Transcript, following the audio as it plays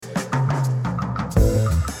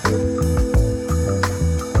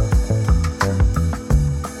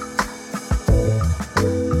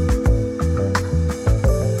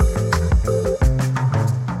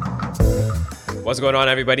What's going on,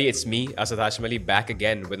 everybody? It's me, Asad back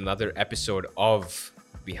again with another episode of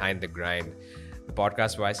Behind the Grind, the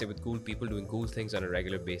podcast where I sit with cool people doing cool things on a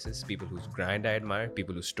regular basis, people whose grind I admire,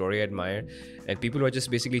 people whose story I admire, and people who are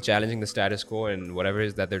just basically challenging the status quo and whatever it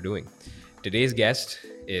is that they're doing. Today's guest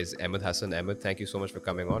is Ahmad Hassan. Ahmad, thank you so much for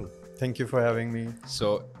coming on. Thank you for having me.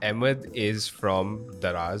 So Ahmad is from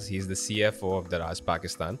Daraz. He's the CFO of Daraz,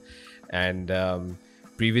 Pakistan. And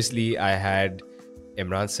previously I had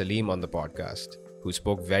Imran Salim on the podcast, who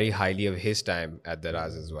spoke very highly of his time at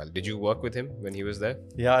Daraz as well. Did you work with him when he was there?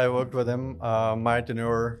 Yeah, I worked with him. My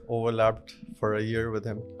tenure overlapped for a year with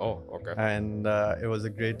him. Oh, okay. And it was a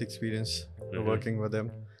great experience working with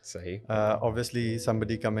him. Sahi. Obviously,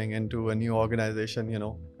 somebody coming into a new organization,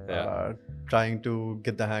 trying to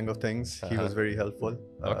get the hang of things, he was very helpful.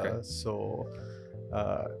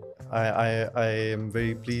 I am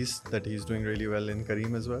very pleased that he's doing really well in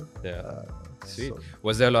Kareem as well. Yeah. Sweet.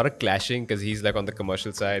 Was there a lot of clashing because he's like on the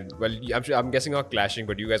commercial side? Well, I'm guessing not clashing,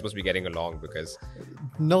 but you guys must be getting along because.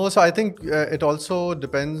 No, so I think it also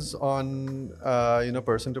depends on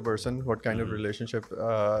person to person what kind of relationship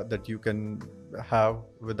that you can have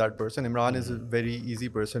with that person. Imran is a very easy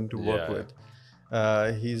person to work with.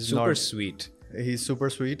 He's super sweet. He's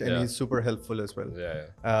super sweet and he's super helpful as well.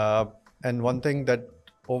 Yeah. And one thing that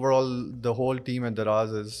overall the whole team at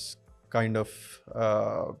Daraz is kind of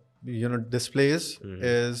displays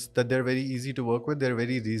is that they're very easy to work with. They're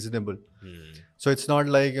very reasonable. So it's not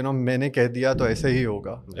like मैंने कह दिया तो ऐसे ही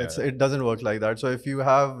होगा. It doesn't work like that. So if you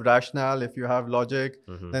have rationale, if you have logic,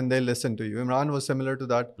 then they listen to you. Imran was similar to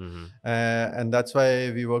that, and that's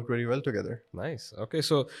why we worked very well together. Nice. Okay,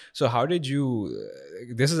 so how did you?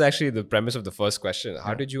 This is actually the premise of the first question.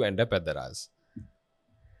 How did you end up at Daraz?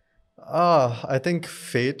 I think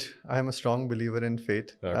fate. I am a strong believer in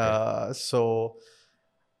fate. Okay. So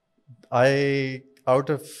out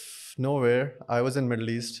of nowhere, I was in Middle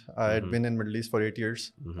East. I had been in Middle East for 8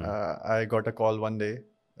 years. I got a call one day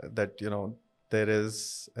that, there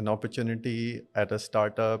is an opportunity at a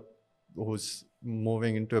startup who's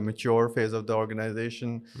moving into a mature phase of the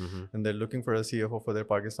organization and they're looking for a CFO for their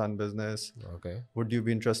Pakistan business. Okay. Would you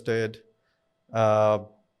be interested? At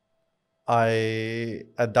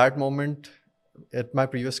that moment, at my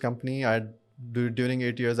previous company, during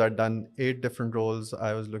 8 years, I'd done 8 different roles.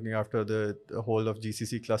 I was looking after the whole of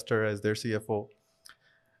GCC cluster as their CFO.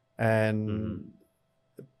 And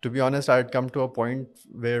to be honest, I had come to a point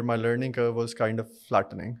where my learning curve was kind of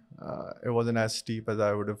flattening. It wasn't as steep as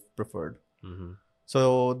I would have preferred.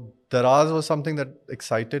 So Daraz was something that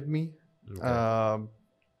excited me. Okay.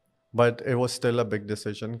 But it was still a big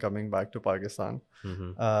decision coming back to Pakistan.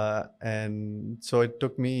 And so it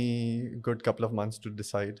took me a good couple of months to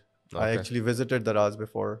decide. Okay. I actually visited Daraz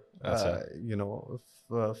before,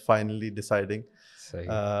 finally deciding.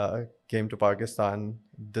 Came to Pakistan.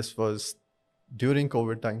 This was during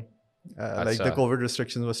COVID time. Like the COVID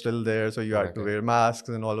restrictions were still there, so you had to wear masks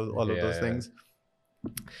and all of those things.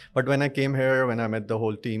 But when I came here, when I met the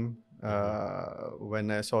whole team, when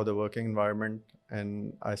I saw the working environment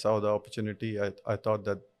and I saw the opportunity, I thought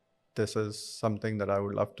that this is something that I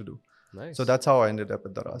would love to do. Nice. So that's how I ended up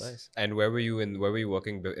at Daraz. Nice. And where were you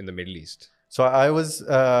working in the Middle East? So I was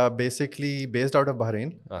basically based out of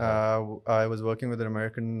Bahrain. I was working with an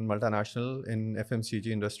American multinational in FMCG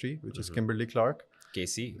industry, which is Kimberly-Clark.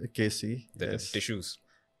 KC. The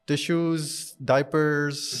Tissues,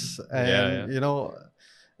 diapers, and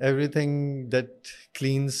everything that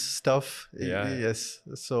cleans stuff. Yes.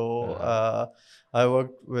 So I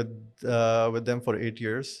worked with them for 8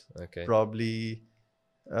 years. Okay. Probably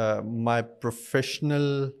my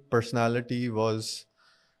professional personality was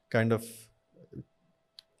kind of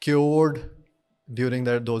cured during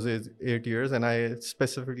those 8 years, and I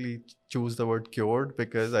specifically choose the word cured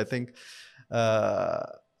because I think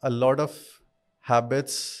a lot of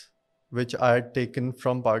habits which I had taken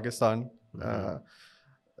from Pakistan,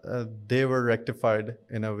 they were rectified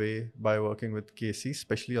in a way by working with KC,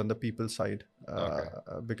 especially on the people side.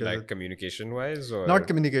 Because like communication-wise? Or? Not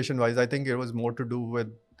communication-wise. I think it was more to do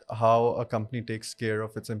with how a company takes care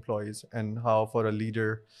of its employees and how for a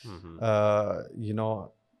leader,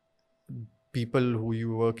 people who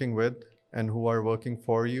you're working with and who are working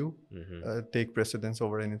for you take precedence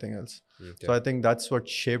over anything else. Okay. So I think that's what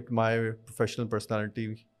shaped my professional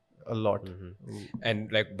personality a lot.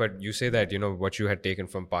 And but you say that, what you had taken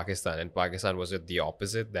from Pakistan, and Pakistan, was it the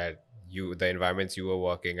opposite, that the environments you were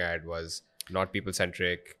working at was not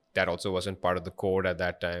people-centric? That also wasn't part of the code at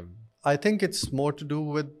that time? I think it's more to do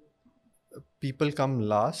with people come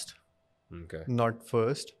last, not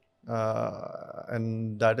first.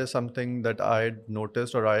 And that is something that I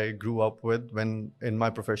noticed or I grew up with when in my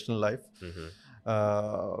professional life.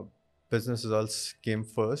 Uh, Business results came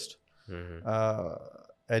first. Mm-hmm.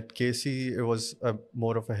 At KC, it was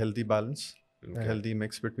more of a healthy balance, a Okay. healthy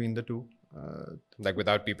mix between the two. Like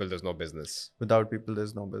without people, there's no business. Without people,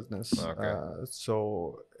 there's no business.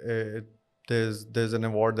 Okay. There's an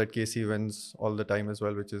award that KC wins all the time as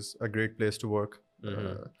well, which is a great place to work.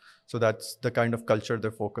 Mm-hmm. So that's the kind of culture they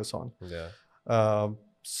focus on. Yeah.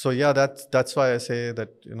 So yeah, that's why I say that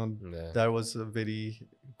Yeah. that was a very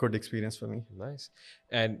good experience for me. Nice.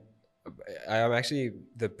 And I am actually,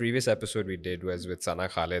 the previous episode we did was with Sana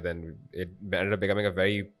Khalid, and it ended up becoming a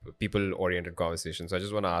very people oriented conversation. So I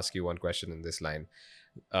just want to ask you one question in this line.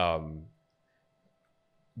 Um,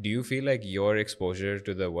 do you feel like your exposure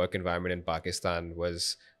to the work environment in Pakistan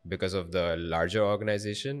was because of the larger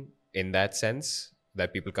organization in that sense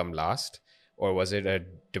that people come last? Or was it a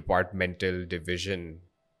departmental division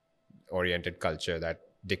oriented culture that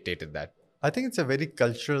dictated that? I think it's a very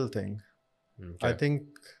cultural thing. I Okay. think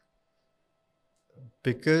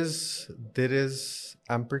because there is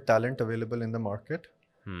ample talent available in the market,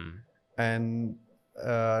 and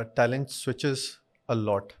talent switches a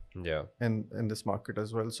lot Yeah. in this market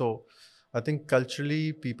as well. So I think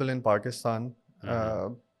culturally, people in Pakistan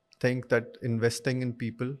think that investing in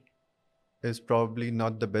people is probably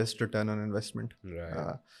not the best return on investment.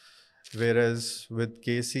 Right. Whereas with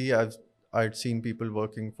KC, I'd seen people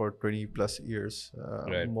working for 20 plus years.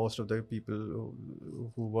 Right. Most of the people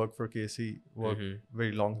who work for KC work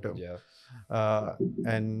very long term. Yeah.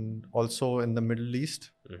 And also in the Middle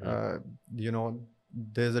East,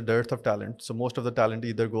 there's a dearth of talent. So most of the talent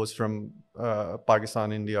either goes from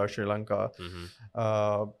Pakistan, India, or Sri Lanka,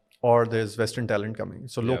 or there's Western talent coming.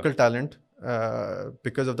 So local talent,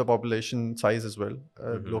 because of the population size as well,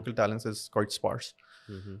 local talent is quite sparse.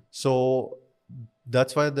 So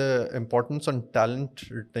that's why the importance on talent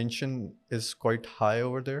retention is quite high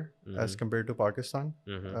over there as compared to Pakistan.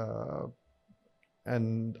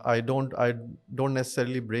 And I don't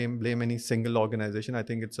necessarily blame any single organization. I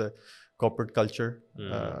think it's a corporate culture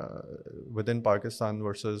within Pakistan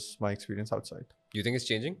versus my experience outside. Do you think it's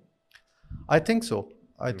changing? I think so.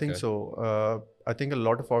 I think so. I think a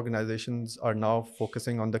lot of organizations are now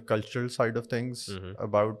focusing on the cultural side of things,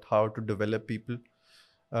 about how to develop people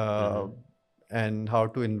and how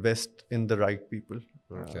to invest in the right people.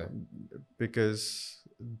 Because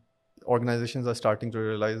organizations are starting to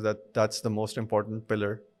realize that that's the most important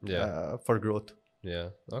pillar for growth. Yeah.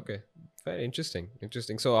 Okay. Very interesting.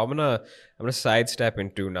 Interesting. So I'm gonna sidestep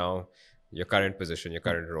into now your current position, your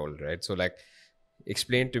current role, right? So like,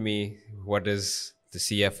 explain to me, what does the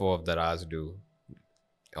CFO of Daraz do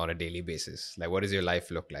on a daily basis? Like, what does your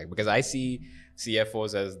life look like? Because I see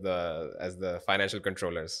CFOs as the financial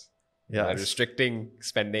controllers that are restricting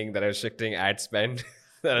spending, that are restricting ad spend,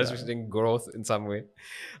 that are restricting growth in some way.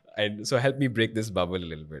 And so help me break this bubble a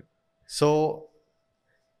little bit. So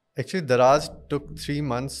actually, Daraz took 3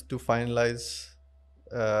 months to finalize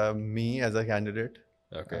me as a candidate.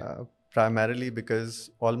 Okay. Primarily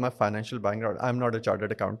because all my financial background, I'm not a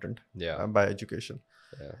chartered accountant by education.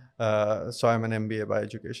 So I'm an MBA by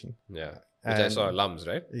education. Yeah. Which I saw LUMS,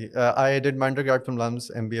 right? I did my undergrad from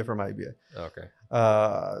LUMS, MBA from IBA. Okay.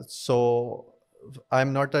 So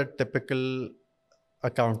I'm not a typical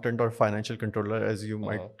accountant or financial controller, as you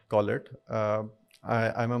might call it.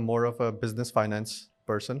 I'm a more of a business finance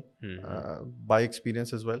person by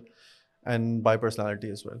experience as well, and by personality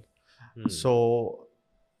as well. So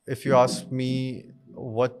if you ask me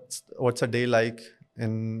what's a day like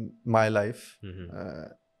in my life,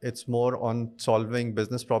 it's more on solving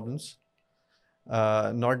business problems,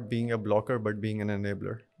 not being a blocker, but being an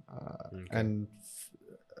enabler. And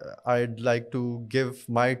I'd like to give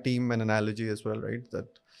my team an analogy as well, right? That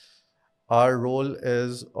our role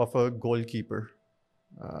is of a goalkeeper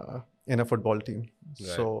in a football team.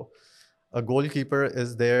 Right. So a goalkeeper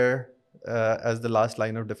is there as the last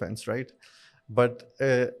line of defense, right? But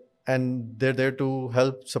and they're there to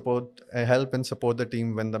help and support the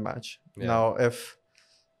team win the match. Now, if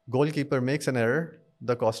goalkeeper makes an error,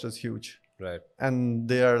 the cost is huge. Right. And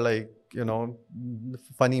they are like,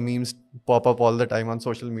 funny memes pop up all the time on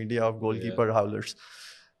social media of goalkeeper howlers.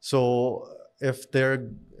 So if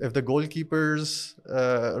the goalkeeper's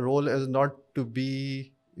role is not to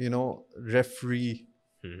be, referee,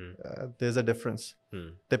 there's a difference.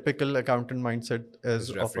 Typical accountant mindset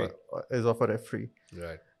is of a referee.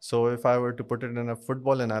 Right. So if I were to put it in a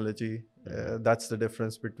football analogy, that's the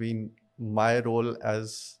difference between my role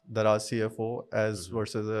as Daraz CFO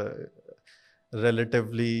versus a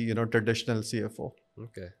relatively, traditional CFO.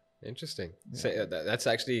 Okay, interesting. So that's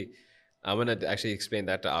actually I'm gonna actually explain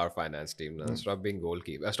that to our finance team now. Stop being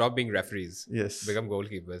goalkeepers. Stop being referees. Yes. Become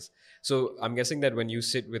goalkeepers. So I'm guessing that when you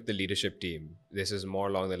sit with the leadership team, this is more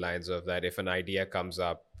along the lines of that if an idea comes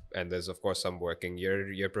up and there's of course some working,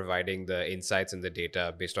 you're providing the insights and the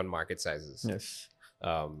data based on market sizes. Yes.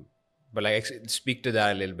 Um, but like speak to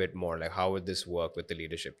that a little bit more. Like how would this work with the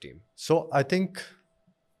leadership team? So I think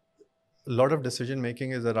a lot of decision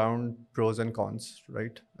making is around pros and cons,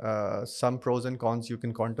 right? Some pros and cons you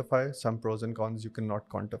can quantify, some pros and cons you cannot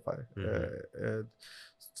quantify.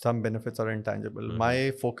 Some benefits are intangible.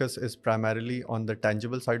 My focus is primarily on the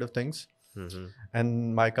tangible side of things,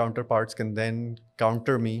 and my counterparts can then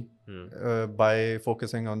counter me by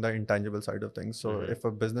focusing on the intangible side of things. So if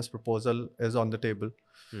a business proposal is on the table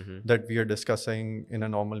that we are discussing in a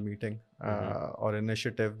normal meeting or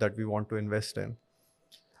initiative that we want to invest in,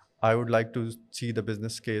 I would like to see the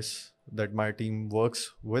business case that my team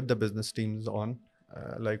works with the business teams on,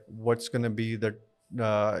 like what's going to be the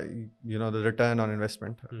the return on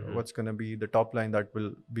investment, what's going to be the top line that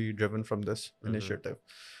will be driven from this initiative,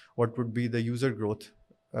 what would be the user growth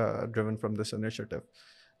driven from this initiative.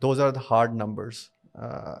 Those are the hard numbers,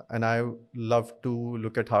 and I love to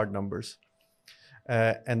look at hard numbers.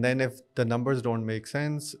 And then if the numbers don't make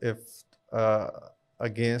sense, if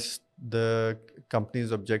against the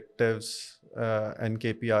company's objectives and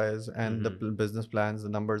KPIs and the business plans, the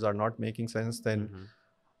numbers are not making sense, then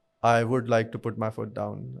I would like to put my foot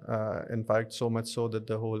down. In fact, so much so that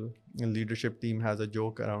the whole leadership team has a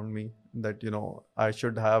joke around me that, I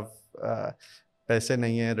should have paise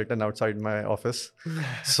nahi hai written outside my office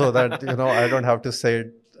so that, I don't have to say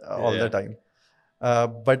it all the time.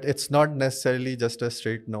 But it's not necessarily just a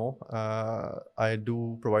straight no. I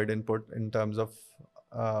do provide input in terms of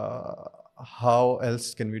how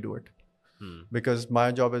else can we do it. Because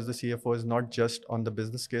my job as the CFO is not just on the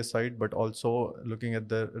business case side, but also looking at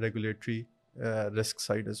the regulatory risk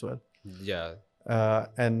side as well. Yeah.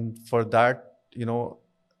 And for that,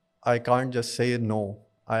 I can't just say no.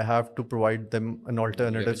 I have to provide them an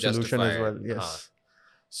alternative solution as well. Yes.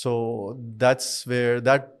 So that's where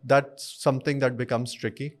that's something that becomes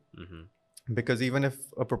tricky, because even if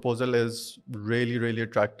a proposal is really, really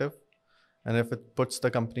attractive, and if it puts the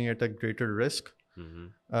company at a greater risk,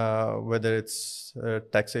 whether it's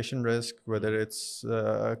taxation risk, whether it's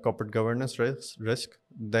corporate governance risk,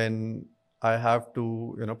 then I have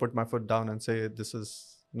to put my foot down and say this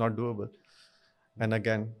is not doable. And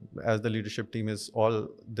again, as the leadership team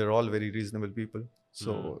they're all very reasonable people,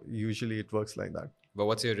 so usually it works like that. But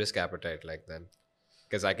what's your risk appetite like then?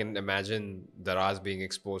 Because I can imagine Daraz being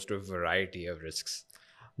exposed to a variety of risks,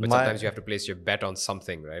 but sometimes you have to place your bet on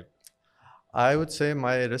something, right? I would say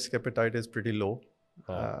my risk appetite is pretty low,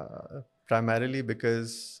 primarily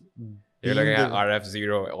because you're looking at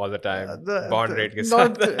RF0 all the time. Bond rate gets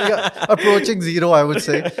approaching zero, I would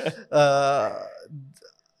say.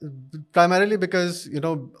 Primarily because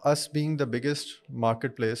us being the biggest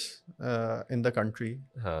marketplace in the country,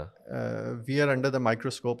 we are under the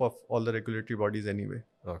microscope of all the regulatory bodies anyway.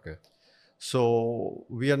 Okay. So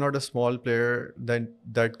we are not a small player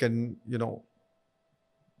that can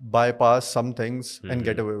bypass some things and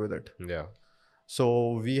get away with it. Yeah.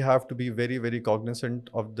 So we have to be very, very cognizant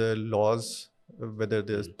of the laws, whether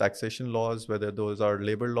there's taxation laws, whether those are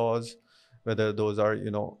labor laws, whether those are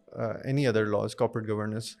any other laws, corporate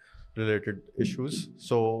governance related issues.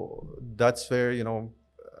 So that's where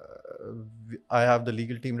I have the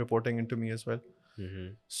legal team reporting into me as well.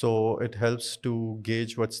 So it helps to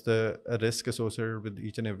gauge what's the risk associated with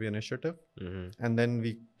each and every initiative, and then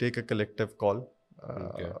we take a collective call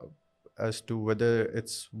as to whether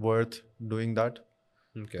it's worth doing that,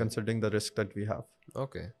 considering the risk that we have.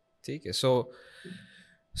 Okay. So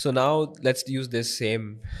now let's use this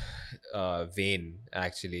same vein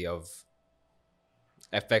actually of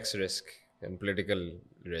FX risk and political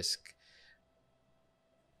risk.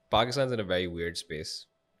 Pakistan's in a very weird space,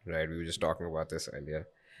 right? We were just talking about this earlier.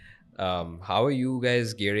 How are you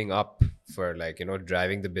guys gearing up for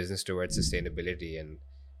driving the business towards sustainability and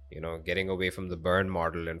getting away from the burn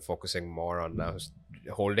model and focusing more on now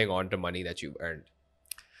holding on to money that you've earned?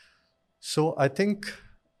 So I think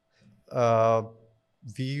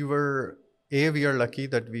we are lucky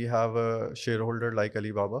that we have a shareholder like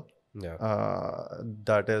Alibaba. Yeah.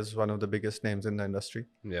 That is one of the biggest names in the industry.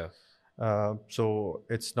 Yeah. So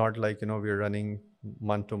it's not like we're running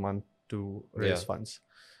month to month to raise funds.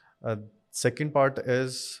 Second part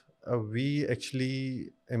is we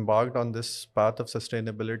actually embarked on this path of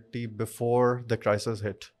sustainability before the crisis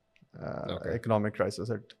hit, economic crisis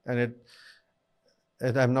hit, and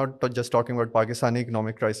I'm not just talking about Pakistani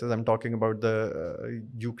economic crisis. I'm talking about the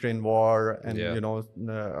Ukraine war and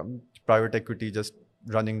private equity just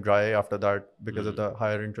running dry after that because of the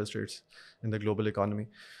higher interest rates in the global economy.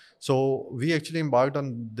 So we actually embarked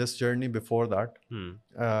on this journey before that.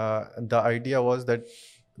 The idea was that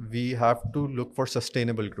we have to look for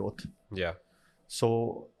sustainable growth. Yeah.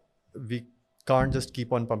 So we can't just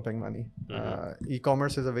keep on pumping money.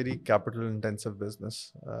 E-commerce is a very capital intensive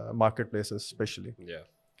business, marketplaces especially. Yeah.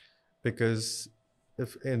 Because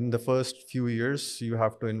if in the first few years you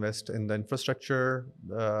have to invest in the infrastructure,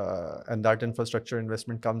 and that infrastructure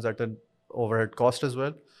investment comes at an overhead cost as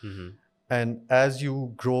well. And as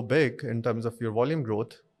you grow big in terms of your volume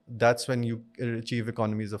growth, that's when you achieve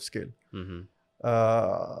economies of scale.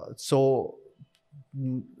 So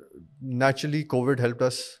naturally, COVID helped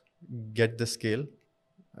us get the scale.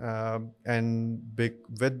 And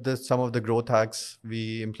with some of the growth hacks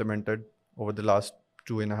we implemented over the last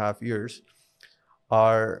 2.5 years,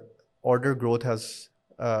 our order growth has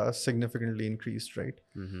significantly increased, right?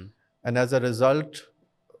 And as a result,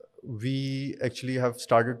 we actually have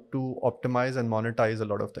started to optimize and monetize a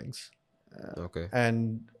lot of things. Okay.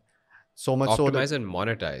 And so much so that Optimize and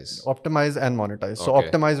monetize. optimize and monetize. So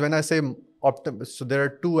Okay. optimize, when I say so there are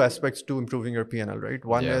two aspects to improving your P&L, right?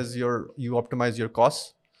 One Yeah. is you optimize your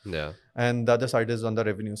costs, Yeah. and the other side is on the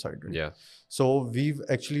revenue side, right? Yeah. So we've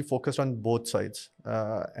actually focused on both sides,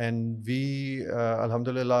 and we,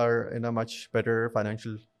 alhamdulillah, are in a much better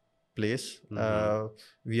financial place.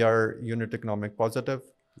 We are unit economic positive.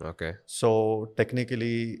 Okay. So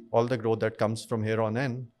technically, all the growth that comes from here on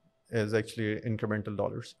in is actually incremental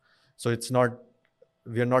dollars. So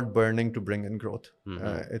we are not burning to bring in growth.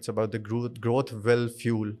 It's about the growth will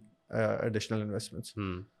fuel additional investments.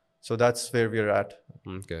 So that's where we are at.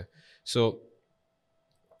 Okay. So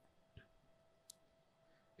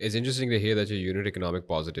it's interesting to hear that you're unit economic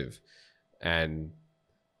positive. And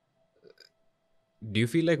do you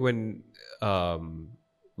feel like when,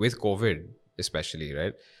 with COVID especially,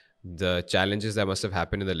 right, the challenges that must have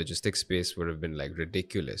happened in the logistics space would have been like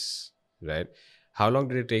ridiculous, right? How long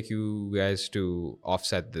did it take you guys to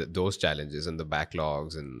offset those challenges and the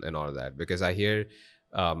backlogs and all of that? Because I hear,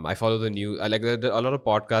 I follow the news. I like a lot of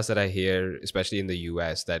podcasts that I hear, especially in the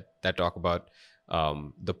US, that talk about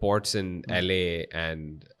the ports in LA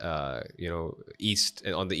and east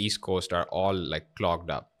on the East Coast are all like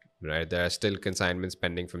clogged up, right? There are still consignments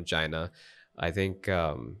pending from China. I think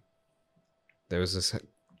there was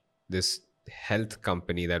this health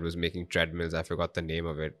company that was making treadmills. I forgot the name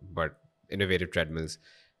of it, but innovative treadmills.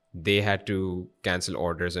 They had to cancel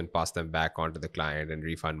orders and pass them back onto the client and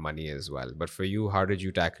refund money as well. But for you, how did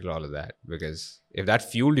you tackle all of that? Because if that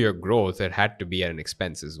fueled your growth, it had to be at an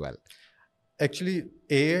expense as well. Actually,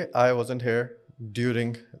 I wasn't here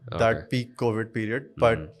during that peak COVID period,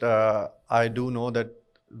 but I do know that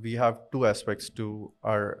we have two aspects to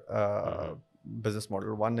our business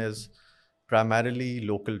model. One is primarily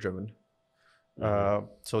local driven.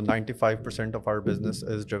 So 95% of our business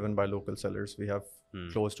is driven by local sellers. We have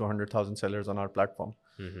close to 100,000 sellers on our platform.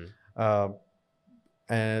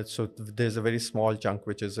 And so there's a very small chunk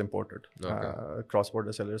which is imported,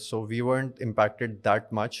 cross-border sellers. So we weren't impacted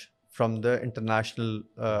that much from the international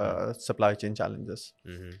supply chain challenges.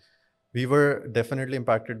 We were definitely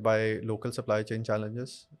impacted by local supply chain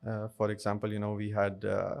challenges. For example, we had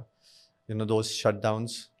those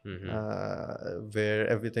shutdowns where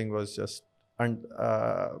everything was just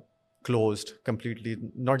closed completely,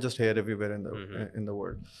 not just here, everywhere in the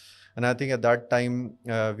world. And I think at that time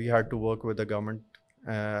we had to work with the government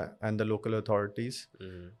and the local authorities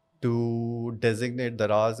to designate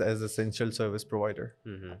Daraz as essential service provider.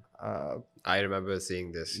 I remember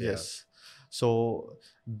seeing this. Yes. So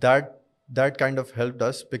that kind of helped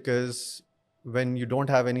us, because when you don't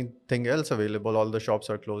have anything else available, all the shops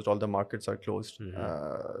are closed, all the markets are closed.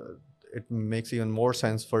 It makes even more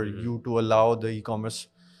sense for you to allow the e-commerce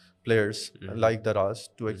players like Daraz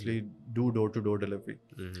to actually do door-to-door delivery.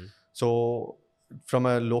 So from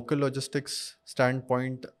a local logistics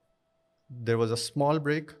standpoint, there was a small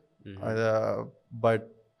break,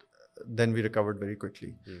 but then we recovered very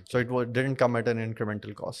quickly. So it didn't come at an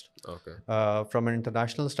incremental cost. From an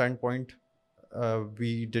international standpoint,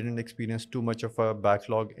 we didn't experience too much of a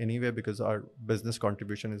backlog anyway, because our business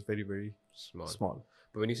contribution is very, very small.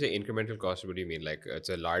 But when you say incremental cost, what do you mean? Like it's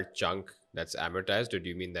a large chunk that's amortized, or do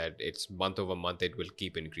you mean that it's month over month it will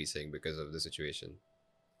keep increasing because of the situation?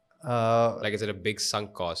 Like is it a big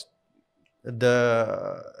sunk cost?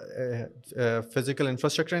 The physical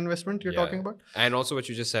infrastructure investment you're talking about? And also what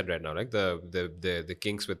you just said right now, like the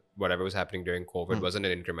kinks with whatever was happening during COVID wasn't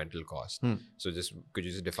an incremental cost. So could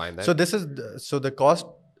you just define that? So the cost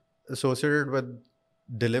associated with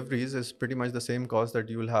deliveries is pretty much the same cost that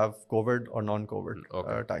you will have COVID or non-COVID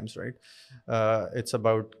Okay. times, right? It's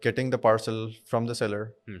about getting the parcel from the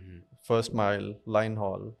seller, first mile, line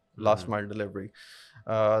haul, last mile delivery.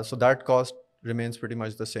 So that cost remains pretty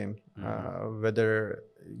much the same, whether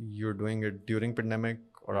you're doing it during pandemic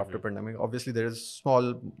or after pandemic. Obviously, there is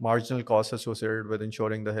small marginal costs associated with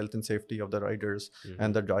ensuring the health and safety of the riders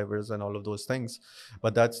and the drivers and all of those things.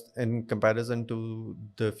 But that's in comparison to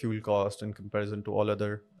the fuel cost, in comparison to all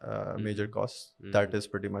other major costs, that is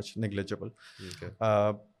pretty much negligible. Okay.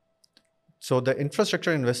 So the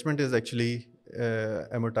infrastructure investment is actually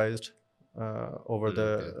amortized over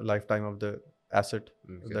the lifetime of the asset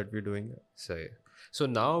that we're doing. So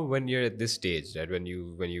now when you're at this stage, right, when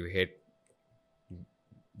you hit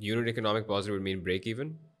unit economic positive would mean break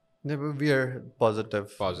even? Yeah, but we are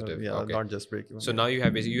positive. Positive. Yeah, Okay. not just break even. So now you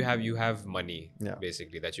have basically you have money Yeah.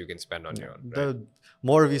 basically that you can spend on your own, right? The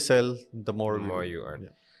more we sell, the more The more you earn. Yeah.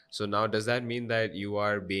 So now does that mean that you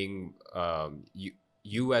are being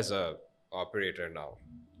you as a operator now,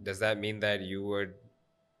 does that mean that you would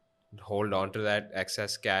hold on to that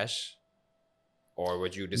excess cash, or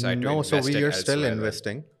would you decide to No, so invest we it are still elsewhere then?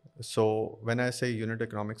 investing. So when I say unit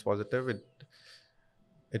economics positive,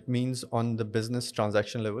 it means on the business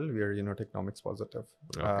transaction level, we are unit economics positive.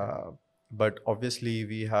 Okay. But obviously,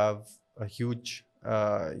 we have a huge,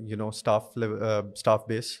 staff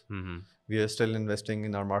base. We are still investing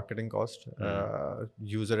in our marketing cost,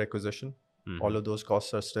 user acquisition. All of those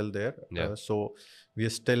costs are still there. Yeah. So we are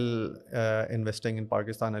still investing in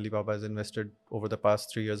Pakistan. Alibaba has invested over the past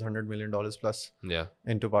 3 years, $100 million plus Yeah.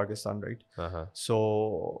 into Pakistan, right?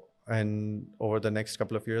 So, and over the next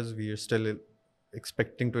couple of years, we are still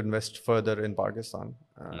expecting to invest further in Pakistan.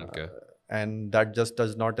 Okay. And that just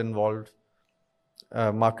does not involve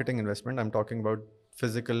marketing investment. I'm talking about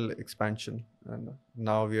physical expansion. And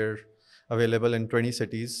now we are available in 20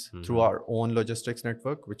 cities through our own logistics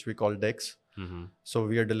network, which we call DEX. So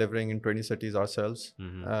we are delivering in 20 cities ourselves.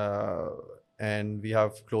 And we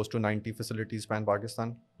have close to 90 facilities span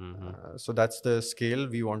Pakistan. So that's the scale.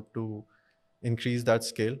 We want to increase that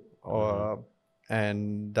scale.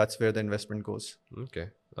 And that's where the investment goes. Okay.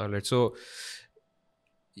 All right. So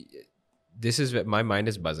this is where my mind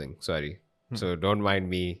is buzzing. Sorry. So don't mind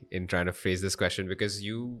me in trying to phrase this question, because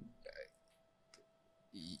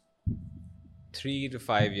 3 to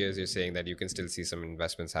 5 years, you're saying that you can still see some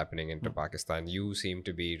investments happening into Pakistan. You seem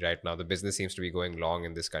to be right now, the business seems to be going long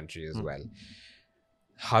in this country as well.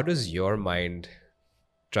 How does your mind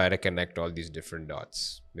try to connect all these different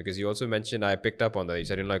dots? Because you also mentioned, I picked up on that. You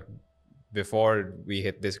said, like, before we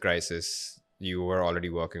hit this crisis, you were already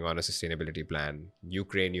working on a sustainability plan.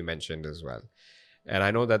 Ukraine, you mentioned as well. And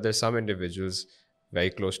I know that there's some individuals very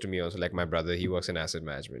close to me also, like my brother, he works in asset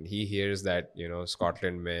management. He hears that,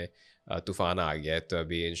 Scotland mein tufan aa gaya, to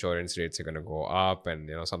abhi insurance rates are going to go up, and,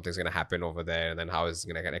 something's going to happen over there. And then how is it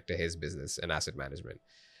going to connect to his business and asset management?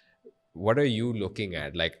 What are you looking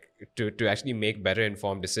at, like, to actually make better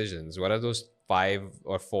informed decisions? What are those 5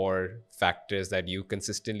 or 4 factors that you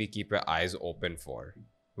consistently keep your eyes open for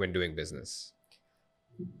when doing business?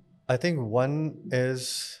 I think one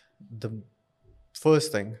is the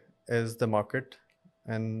first thing is the market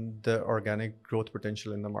and the organic growth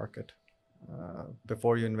potential in the market.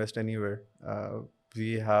 Before you invest anywhere,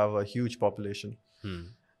 we have a huge population.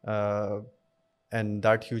 And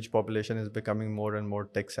that huge population is becoming more and more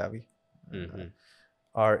tech savvy.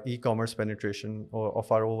 Our e-commerce penetration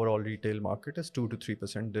of our overall retail market is 2 to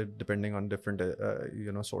 3%, depending on different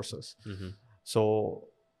sources. So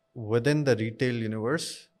within the retail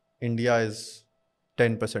universe, India is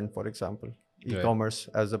 10%, for example, e-commerce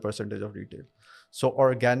as a percentage of retail. So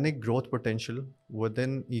organic growth potential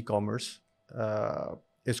within e-commerce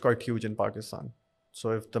is quite huge in Pakistan.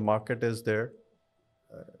 So if the market is there,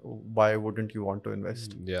 why wouldn't you want to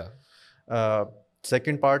invest? Yeah.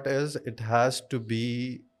 Second part is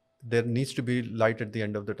there needs to be light at the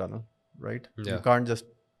end of the tunnel, right? Yeah. You can't just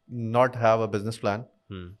not have a business plan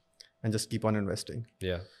and just keep on investing.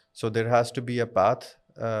 Yeah. So there has to be a path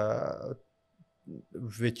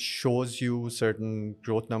which shows you certain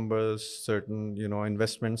growth numbers, certain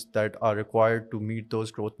investments that are required to meet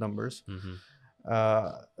those growth numbers.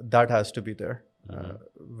 That has to be there.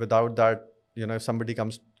 Without that, if somebody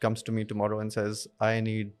comes to me tomorrow and says, I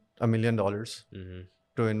need $1 million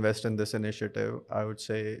to invest in this initiative, I would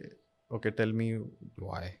say, okay, tell me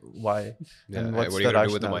Why? Yeah. And what's what are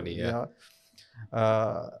you the going to do with the rationale?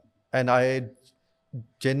 money? And I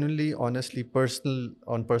genuinely, honestly,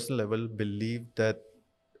 on personal level, believe that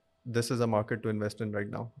this is a market to invest in right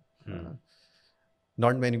now.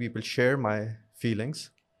 Not many people share my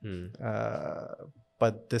feelings,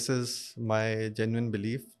 but this is my genuine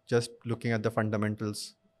belief, just looking at the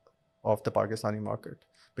fundamentals of the Pakistani market,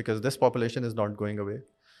 because this population is not going away.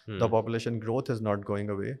 The population growth is not going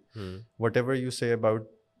away. Whatever you say about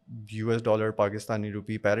US dollar Pakistani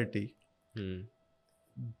rupee parity,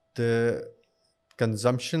 the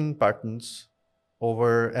consumption patterns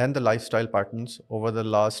and the lifestyle patterns over the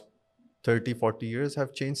last 30, 40 years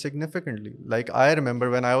have changed significantly. Like I remember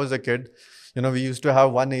when I was a kid, we used to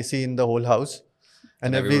have one AC in the whole house,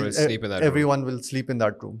 and everyone will sleep in that room. everyone will sleep in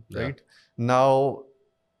that room, Yeah. right? Now,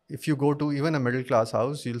 if you go to even a middle class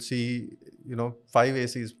house, you'll see, 5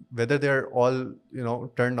 ACs. Whether they're all,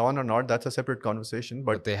 turned on or not, that's a separate conversation.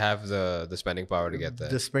 But they have the spending power to get there.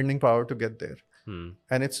 The spending power to get there.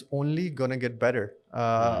 And it's only gonna get better.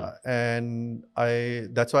 And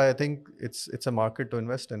that's why I think it's a market to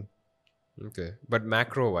invest in. Okay. But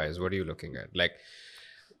macro wise, what are you looking at? Like,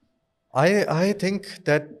 I think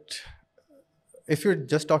that if you're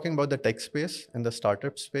just talking about the tech space and the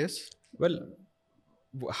startup space, well,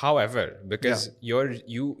 however, because you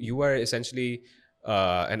are essentially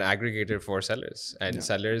an aggregator for sellers, and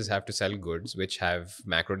sellers have to sell goods which have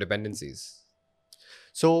macro dependencies.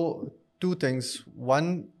 So 2 things.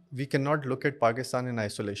 One, we cannot look at Pakistan in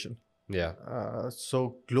isolation. Yeah.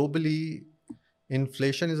 So globally,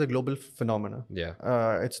 inflation is a global phenomenon.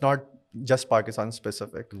 Yeah. It's not just Pakistan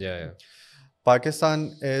specific. Yeah.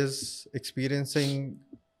 Pakistan is experiencing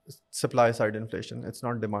supply side inflation. It's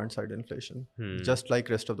not demand side inflation, just like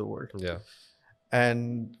rest of the world. Yeah.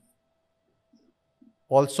 And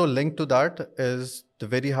also linked to that is the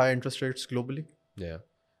very high interest rates globally. Yeah.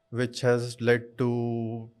 Which has led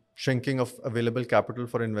to shrinking of available capital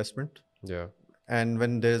for investment. Yeah. And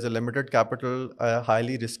when there's a limited capital, a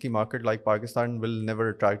highly risky market like Pakistan will never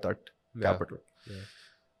attract that capital. Yeah.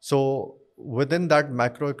 So within that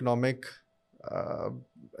macroeconomic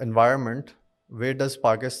environment, where does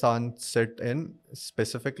Pakistan sit in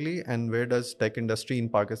specifically, and where does tech industry in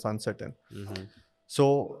Pakistan sit in?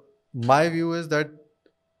 So my view is that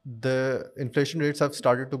the inflation rates have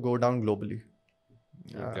started to go down globally.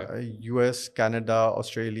 US, Canada,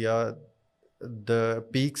 Australia, the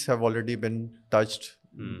peaks have already been touched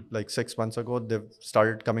like 6 months ago. They've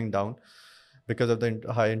started coming down because of the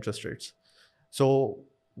high interest rates. So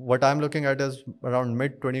what I'm looking at is around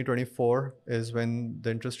mid 2024 is when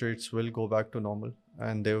the interest rates will go back to normal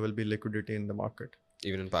and there will be liquidity in the market.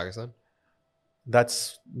 Even in Pakistan?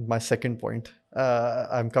 That's my second point.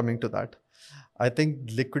 I'm coming to that. I think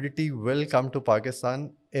liquidity will come to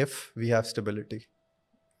Pakistan if we have stability.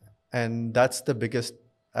 And that's the biggest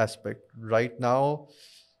aspect. Right now,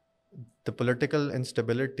 the political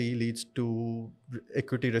instability leads to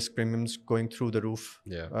equity risk premiums going through the roof.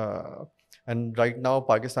 Yeah. And right now,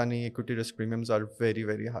 Pakistani equity risk premiums are very,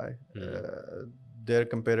 very high. They're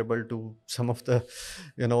comparable to some of the,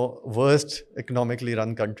 worst economically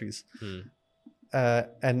run countries.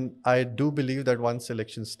 And I do believe that once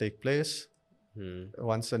elections take place,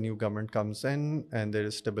 once a new government comes in and there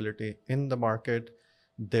is stability in the market,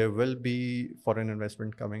 there will be foreign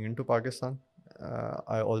investment coming into Pakistan.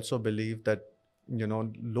 I also believe that,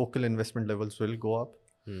 local investment levels will go up.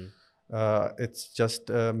 It's just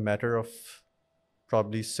a matter of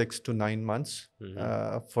probably 6 to 9 months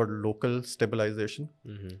for local stabilization.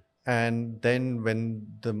 And then when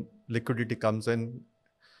the liquidity comes in,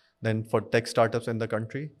 then for tech startups in the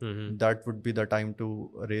country, that would be the time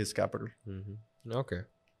to raise capital. Okay.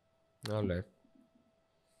 All right.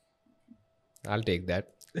 I'll take that.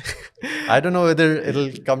 I don't know whether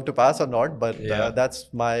it'll come to pass or not, but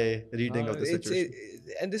that's my reading of the situation.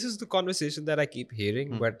 And this is the conversation that I keep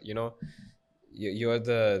hearing, but you're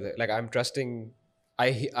the like, I'm trusting.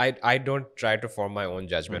 I don't try to form my own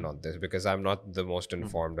judgment on this because I'm not the most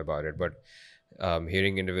informed about it. But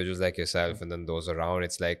hearing individuals like yourself and then those around,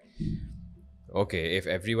 it's like, okay, if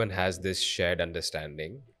everyone has this shared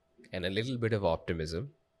understanding and a little bit of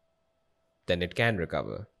optimism, then it can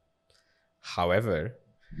recover. However,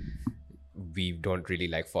 we don't really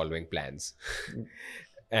like following plans.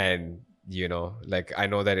 And, like, I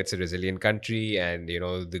know that it's a resilient country and,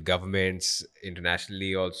 the governments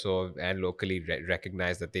internationally also and locally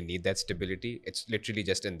recognize that they need that stability. It's literally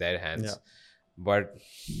just in their hands. Yeah.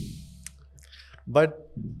 But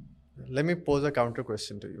let me pose a counter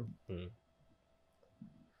question to you.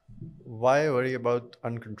 Why worry about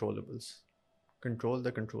uncontrollables? Control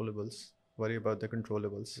the controllables. Worry about the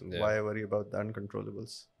controllables. Yeah. Why worry about the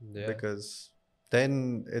uncontrollables? Yeah. Because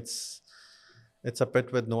then it's a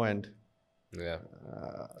pit with no end. Yeah.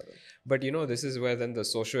 But this is where then the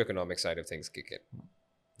socio-economic side of things kick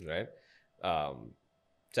in, right?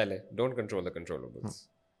 Chale, don't control the controllables.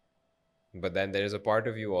 but then there is a part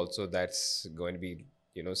of you also that's going to be,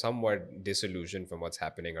 somewhat disillusioned from what's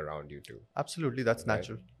happening around you too, Absolutely, that's right?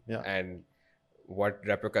 natural. Yeah. And what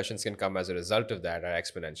repercussions can come as a result of that are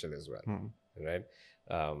exponential as well, Hmm. right?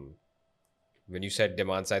 Um, when you said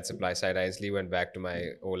demand side, supply side, I instantly went back to my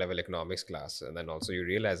O-level economics class, and then also you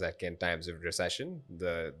realize that in times of recession,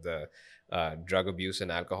 the drug abuse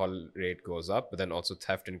and alcohol rate goes up, but then also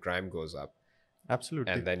theft and crime goes up,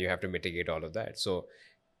 Absolutely. and then you have to mitigate all of that. So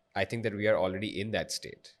I think that we are already in that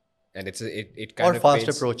state, and it Or kind of fast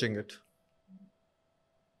paints, approaching it.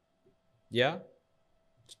 yeah.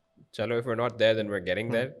 Chalo, if we're not there, then we're getting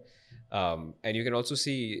Hmm. there. And you can also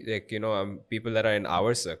see, like, people that are in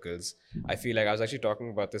our circles. I feel like I was actually talking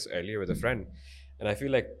about this earlier with a friend, and I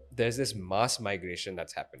feel like there's this mass migration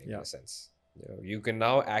that's happening in Yeah. a sense. You can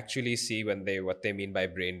now actually see what they mean by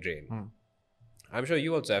brain drain. Hmm. I'm sure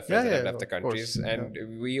you also have Yeah, friends that have yeah, left the of course. countries, Yeah.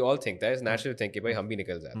 and we all think that it's Hmm. natural to think, कि भाई हम भी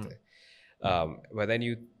निकल Hmm. जाते हैं. But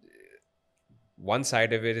then one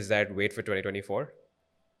side of it is that wait for 2024,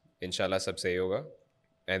 inshallah sab sahi hoga,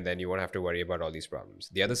 and then you won't have to worry about all these problems.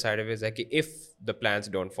 The other side of it is like if the plans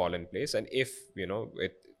don't fall in place and if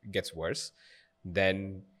it gets worse,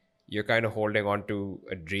 then you're kind of holding on to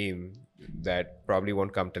a dream that probably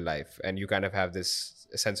won't come to life, and you kind of have this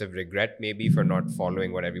sense of regret maybe for not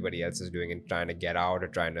following what everybody else is doing and trying to get out or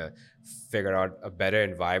trying to figure out a better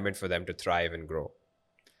environment for them to thrive and grow.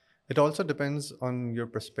 It also depends on your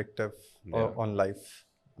perspective Yeah, on life.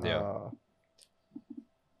 yeah,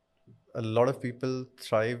 A lot of people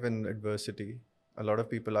thrive in adversity. A lot of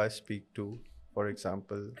people I speak to, for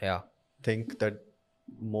example, yeah. think that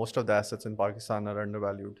most of the assets in Pakistan are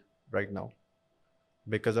undervalued right now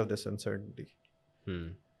because of this uncertainty. Hmm.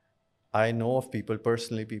 I know of people,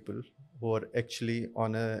 personally, people who are actually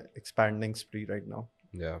on a expanding spree right now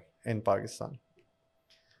Yeah. in Pakistan.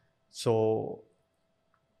 So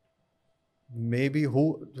maybe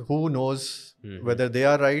who knows whether they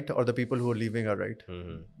are right or the people who are leaving are right.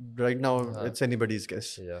 Right now, it's anybody's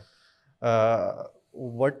guess. Yeah.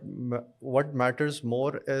 What matters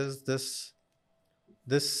more is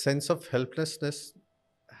this sense of helplessness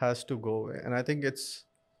has to go away, and I think it's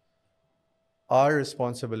our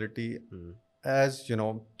responsibility as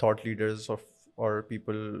thought leaders or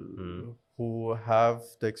people who have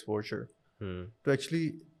the exposure to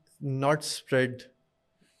actually not spread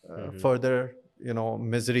further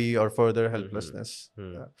misery or further helplessness.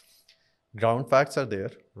 Ground facts are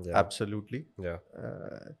there, Yeah. absolutely, Yeah.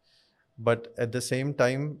 but at the same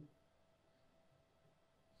time,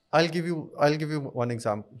 I'll give you one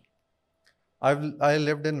example. I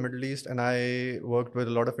lived in Middle East and I worked with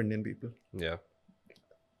a lot of Indian people, Yeah.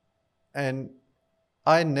 and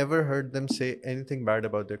I never heard them say anything bad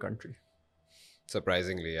about their country.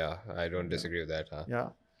 Surprisingly, yeah. I don't disagree with that, huh? Yeah.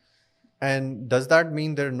 And does that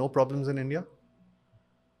mean there are no problems in India?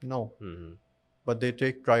 No. But they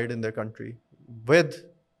take pride in their country with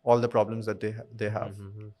all the problems that they have.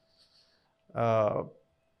 Uh,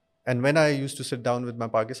 and when I used to sit down with my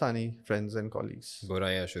Pakistani friends and colleagues,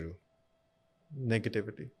 Buraya shuru.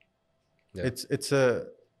 negativity. Yeah. It's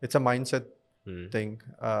a mindset thing.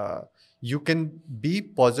 You can be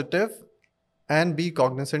positive and be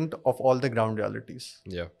cognizant of all the ground realities.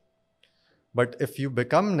 Yeah. But if you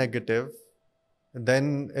become negative,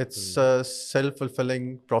 then it's a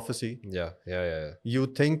self-fulfilling prophecy. Yeah. Yeah. Yeah. Yeah. You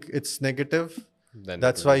think it's negative, Then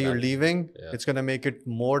that's it'll why be you're bad. leaving. Yeah. It's going to make it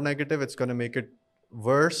more negative. It's going to make it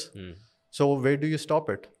worse. So where do you stop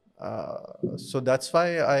it? So that's why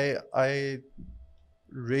I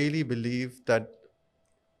really believe that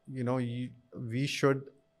we should,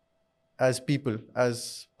 as people,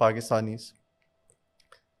 as Pakistanis,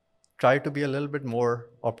 try to be a little bit more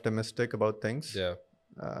optimistic about things Yeah.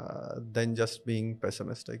 than just being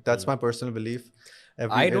pessimistic. That's my personal belief.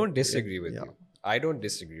 I don't disagree with yeah. you. I don't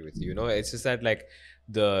disagree with you. It's just that like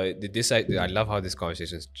I love how this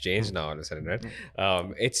conversation's changed now all of a sudden, right?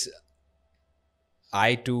 It's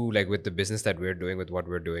I too, like with the business that we're doing, with what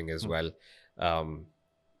we're doing as well. Um,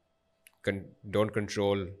 don't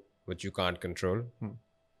control what you can't control.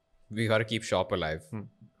 We got to keep shop alive.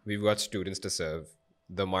 We've got students to serve.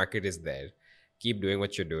 The market is there. Keep doing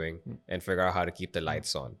what you're doing and figure out how to keep the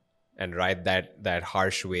lights on and ride that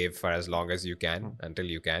harsh wave for as long as you can until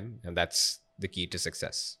you can. And that's the key to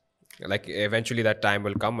success. Like eventually that time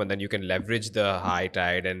will come and then you can leverage the high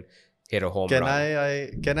tide and hit a home Can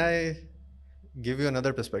run. I give you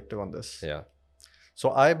another perspective on this? Yeah.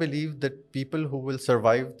 So I believe that people who will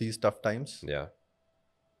survive these tough times, Yeah.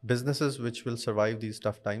 businesses which will survive these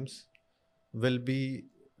tough times, will be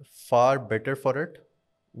far better for it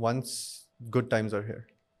once good times are here.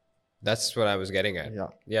 That's what I was getting at. Yeah.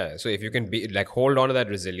 Yeah. So if you can be like hold on to that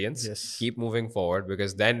resilience, Yes. keep moving forward,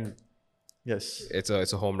 because then Yes. it's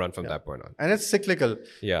a home run from Yeah. that point on. And it's cyclical.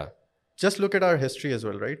 Yeah. Just look at our history as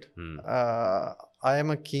well, right? Hmm. I am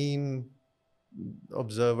a keen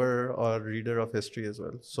observer or reader of history as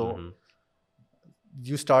well. So Mm-hmm.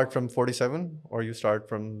 you start from 47, or you start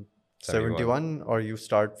from 71, or you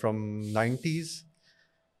start from 90s.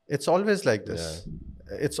 It's always like this.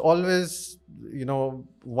 It's always,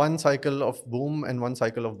 one cycle of boom and one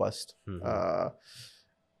cycle of bust.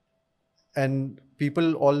 And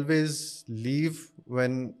people always leave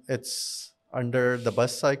when it's under the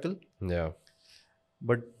bust cycle. Yeah.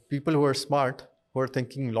 But people who are smart, who are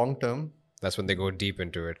thinking long term, That's when they go deep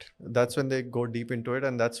into it. that's when they go deep into it,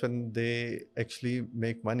 and that's when they actually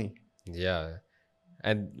make money. Yeah.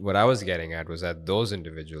 And what I was getting at was that those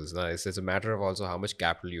individuals, now it's a matter of also how much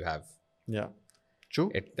capital you have. Yeah. True.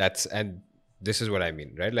 And this is what I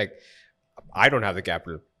mean, right? Like, I don't have the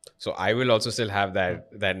capital, so I will also still have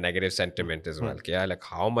that negative sentiment as well. Yeah, like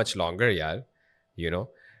how much longer, yeah, you know.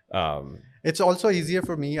 It's also easier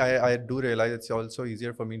for me. I do realize it's also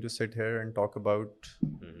easier for me to sit here and talk about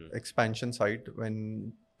expansion side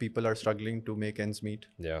when people are struggling to make ends meet,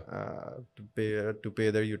 Yeah. to pay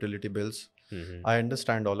their utility bills. I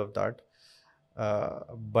understand all of that,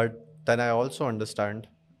 but then I also understand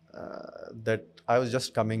that I was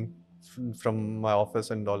just coming from my office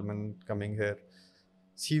in Dolman, coming here.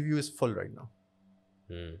 Seaview is full right now,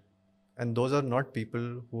 and those are not people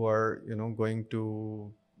who are going to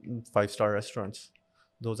 5-star restaurants.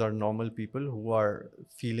 Those are normal people who are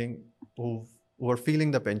feeling who are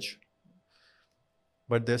feeling the pinch,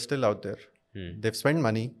 but they're still out there. They've spent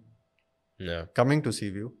money Yeah. coming to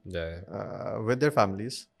Seaview Yeah. with their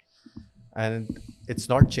families, and it's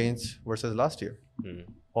not changed versus last year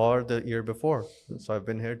or the year before. So I've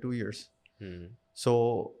been here 2 years. So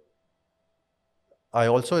I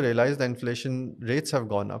also realized the inflation rates have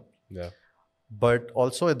gone up. Yeah. But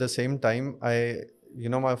also at the same time, my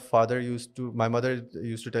mother used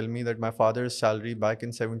to tell me that my father's salary back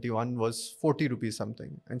in 71 was 40 rupees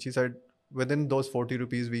something. And she said, within those 40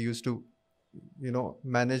 rupees, we used to,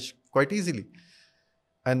 manage quite easily.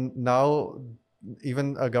 And now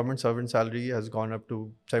even a government servant salary has gone up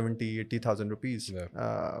to 70,000-80,000 rupees.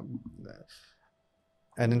 Yeah.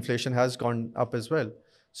 And inflation has gone up as well.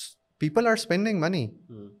 People are spending money,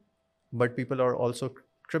 but people are also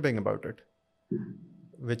cribbing about it,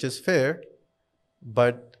 which is fair.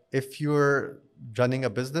 But if you're running a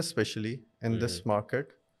business, especially in this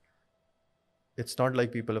market, it's not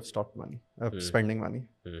like people have stopped spending money.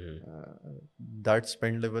 That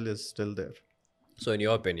spend level is still there. So in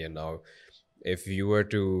your opinion now, if you were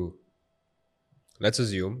to, let's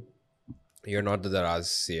assume you're not the Daraz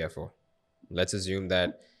CFO. Let's assume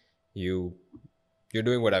that you're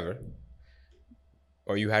doing whatever,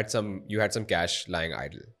 or you had some cash lying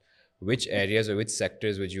idle. Which areas or which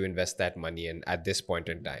sectors would you invest that money in at this point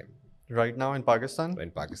in time Right now in Pakistan,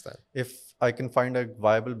 if I can find a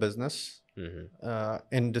viable business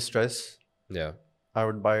in distress, Yeah. I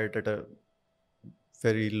would buy it at a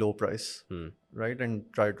very low price, right?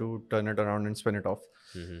 And try to turn it around and spin it off.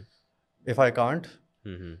 If I can't,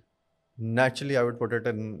 naturally I would put it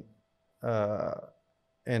in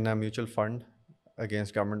a mutual fund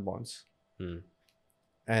against government bonds.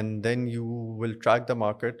 And then you will track the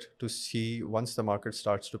market to see, once the market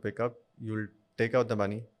starts to pick up, you'll take out the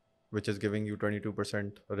money, which is giving you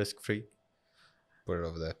 22% risk free. Put it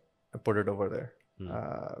over there. Put it over there.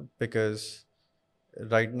 Because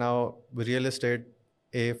right now, real estate,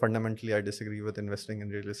 fundamentally, I disagree with investing in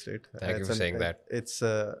real estate. Thank you for saying that. It's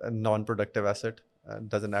a non-productive asset.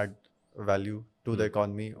 Doesn't add value to the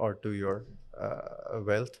economy or to your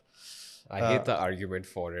wealth. I hate the argument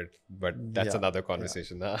for it, but that's another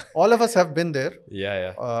conversation. Yeah. All of us have been there.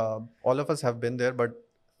 Yeah. All of us have been there, but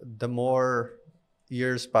the more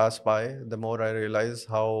years pass by, the more I realize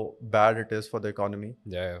how bad it is for the economy.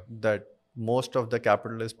 Yeah. That most of the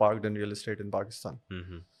capital is parked in real estate in Pakistan.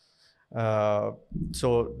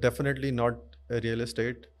 So definitely not real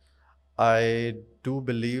estate. I do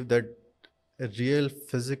believe that real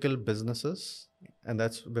physical businesses, and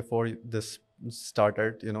that's before this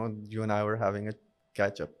started, you and I were having a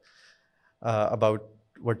catch up about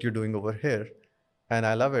what you're doing over here. And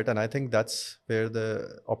I love it. And I think that's where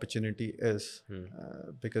the opportunity is,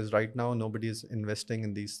 because right now nobody is investing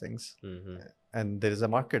in these things, and there is a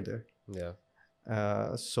market there. Yeah.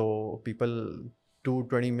 So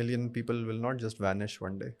 20 million people will not just vanish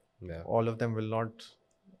one day. Yeah. All of them will not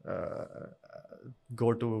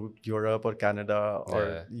go to Europe or Canada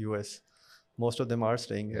or US. Most of them are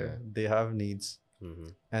staying here. They have needs.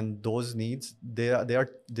 and those needs,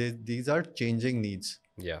 these are changing needs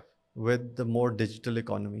Yeah. with the more digital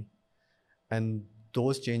economy, and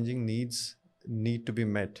those changing needs need to be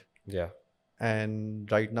met. Yeah.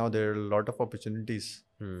 And right now there are a lot of opportunities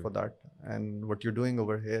Hmm. for that, and what you're doing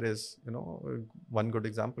over here is, one good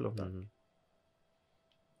example of that.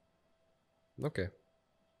 Okay.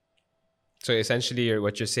 So essentially,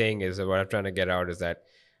 what you're saying is, what I'm trying to get out is that,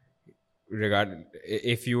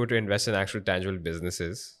 if you were to invest in actual tangible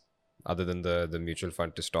businesses, other than the mutual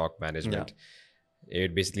fund to stock management, it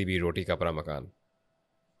would basically be roti kapra makan.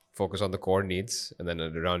 Focus on the core needs, and then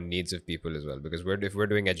around needs of people as well. Because if we're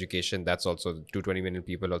doing education, that's also 220 million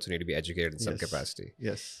people also need to be educated in some Yes. capacity.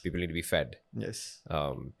 Yes. People need to be fed. Yes.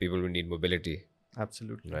 People who need mobility,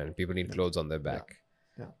 Absolutely. right? And people need clothes on their back.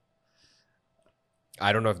 Yeah.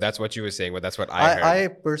 I don't know if that's what you were saying, but that's what I heard. I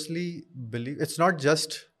personally believe it's not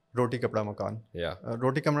just roti kapda makan. Yeah.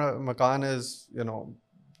 Roti kapda makan is,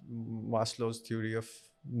 Maslow's theory of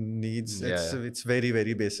needs. Yeah. It's very,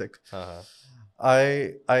 very basic. Uh-huh.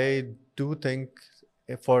 I do think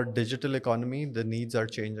for digital economy, the needs are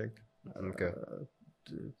changing. Okay.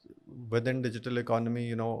 Within digital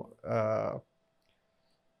economy,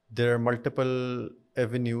 there are multiple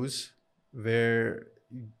avenues where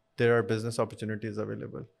there are business opportunities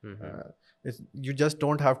available. You just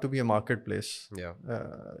don't have to be a marketplace. Yeah.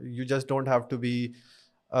 You just don't have to be.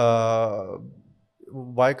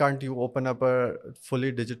 Why can't you open up a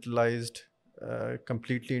fully digitalized,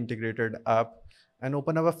 completely integrated app and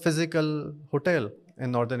open up a physical hotel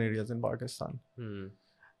in northern areas in Pakistan?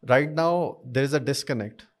 Right now, there is a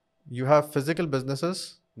disconnect. You have physical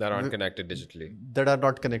businesses that aren't connected digitally. That are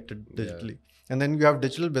not connected digitally. And then you have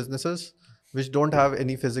digital businesses which don't have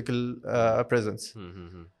any physical presence.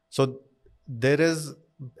 So there is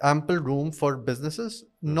ample room for businesses,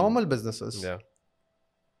 normal businesses,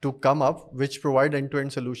 to come up which provide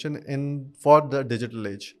end-to-end solution for the digital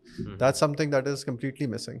age. That's something that is completely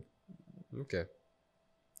missing. Okay.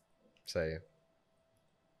 Say.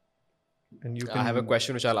 And I have a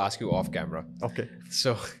question which I'll ask you off camera. Okay.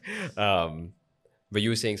 So, but you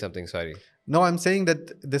were saying something, sorry. No, I'm saying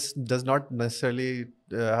that this does not necessarily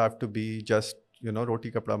have to be just,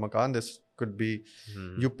 roti kapda makan. This could be,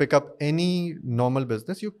 you pick up any normal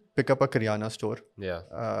business, you pick up a Kiryana store. Yeah.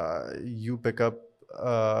 You pick up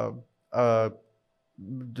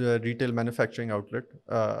the retail manufacturing outlet,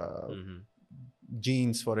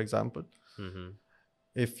 jeans, for example.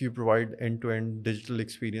 If you provide end-to-end digital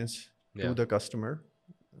experience to the customer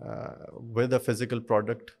with a physical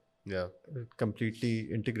product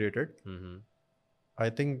completely integrated, I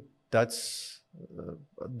think that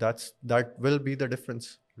will be the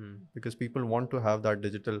difference, because people want to have that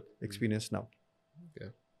digital experience now. Okay.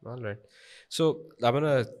 All right. So I'm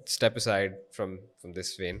gonna step aside from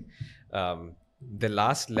this vein. The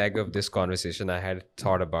last leg of this conversation I had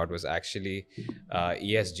thought about was actually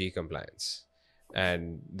ESG compliance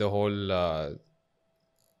and the whole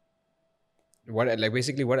what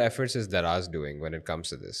efforts is Daraz doing when it comes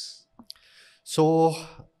to this? So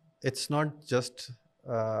it's not just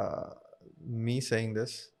me saying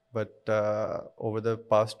this, but over the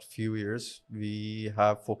past few years, we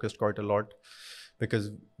have focused quite a lot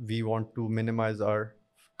because we want to minimize our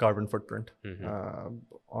carbon footprint.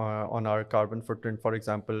 On our carbon footprint, for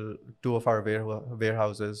example, 2 of our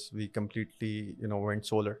warehouses, we completely, went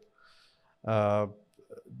solar out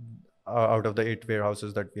of the 8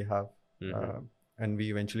 warehouses that we have. And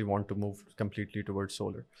we eventually want to move completely towards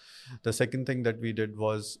solar. The second thing that we did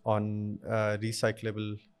was on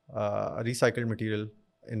recycled material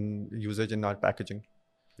in usage in our packaging.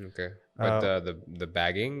 Okay. But the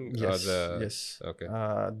bagging? Yes. Or yes. Okay.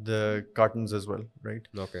 The cartons as well, right?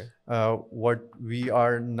 Okay. What we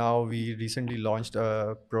are now, we recently launched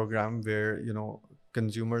a program where,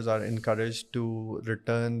 consumers are encouraged to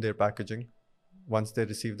return their packaging once they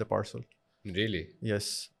receive the parcel. Really?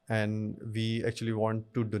 Yes. And we actually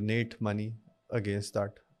want to donate money against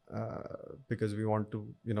that because we want to,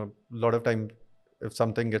 a lot of time, if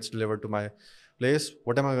something gets delivered to my place,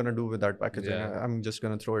 what am I going to do with that packaging? I'm just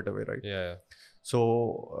going to throw it away, right? Yeah.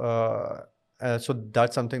 So, so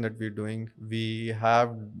that's something that we're doing. We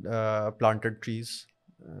have planted trees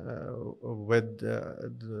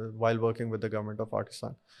while working with the government of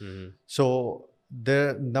Pakistan. So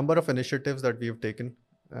the number of initiatives that we have taken,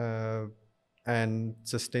 and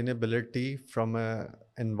sustainability from an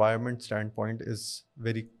environment standpoint is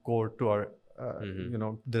very core to our,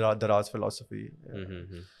 the Raz philosophy.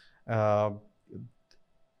 Have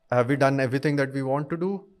we done everything that we want to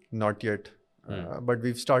do? Not yet, but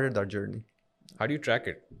we've started that journey. How do you track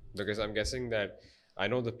it? Because I'm guessing that I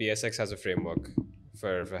know the PSX has a framework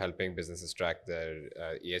for helping businesses track their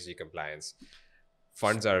ESG compliance.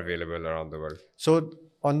 Funds are available around the world. So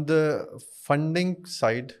on the funding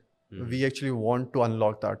side, we actually want to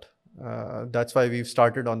unlock that. That's why we've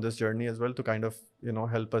started on this journey as well to kind of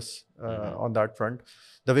help us on that front.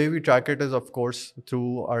 The way we track it is, of course,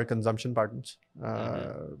 through our consumption patterns.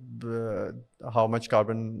 How much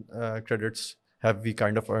carbon credits have we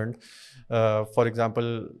kind of earned? For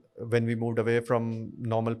example, when we moved away from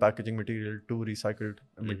normal packaging material to recycled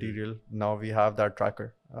material, now we have that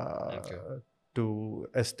tracker to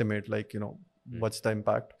estimate, like, what's the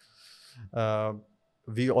impact.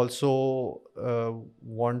 We also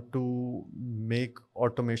want to make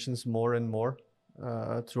automations more and more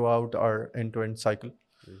throughout our end-to-end cycle,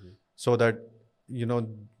 so that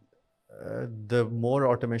the more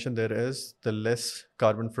automation there is, the less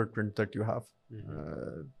carbon footprint that you have.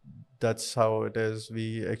 That's how it is.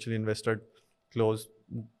 We actually invested close,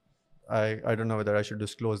 I don't know whether I should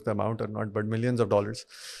disclose the amount or not, but millions of dollars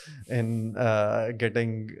in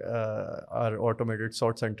getting our automated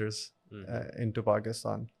sort centers into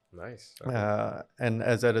Pakistan. Nice. And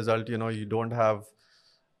as a result, you don't have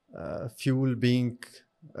fuel being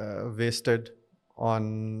wasted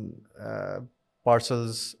on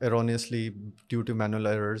parcels erroneously due to manual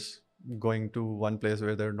errors going to one place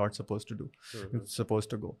where they're not supposed to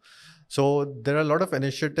go. So there are a lot of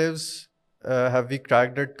initiatives. Have we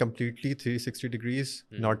cracked it completely 360 degrees?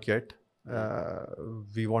 Not yet.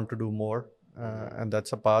 We want to do more. And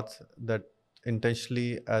that's a path that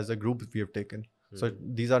intentionally as a group we have taken. So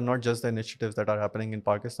these are not just the initiatives that are happening in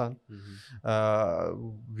Pakistan.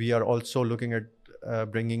 We are also looking at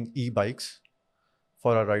bringing e-bikes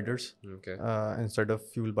for our riders instead of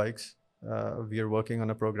fuel bikes. We are working on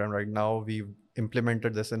a program right now. We've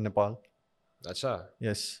implemented this in Nepal. Acha.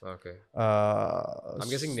 Yes. Okay. I'm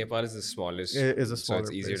guessing Nepal is the smallest, is a so smaller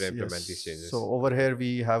it's easier place, to implement yes. these changes. So over here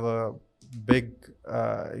we have a big,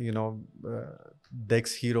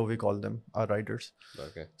 Dex hero, we call them, our riders.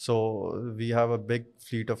 Okay. So we have a big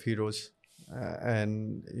fleet of heroes,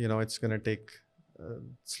 and it's going to take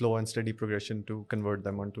slow and steady progression to convert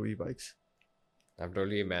them onto e-bikes. I'm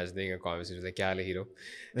totally imagining a conversation like, "Kya hai hero?"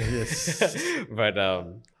 Yes. But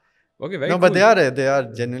okay, very No, cool. but they are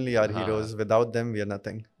genuinely our heroes. Without them, we are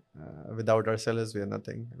nothing. Without our sellers, we are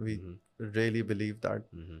nothing. We really believe that,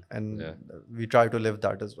 and we try to live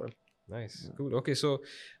that as well. Nice, cool. Okay, so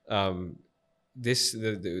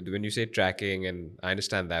when you say tracking, and I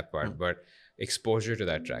understand that part, but exposure to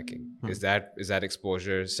that tracking, is that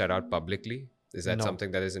exposure set out publicly? Is that No.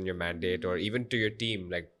 something that is in your mandate, or even to your team,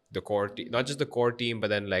 like the core team, not just the core team, but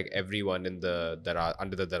then like everyone in the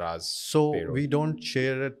under the Daraz So payroll? we don't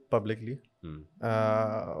share it publicly.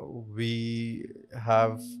 We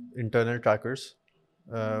have internal trackers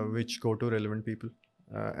which go to relevant people,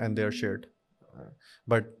 and they are shared.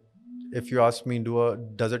 But if you ask me,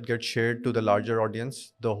 does it get shared to the larger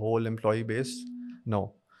audience, the whole employee base?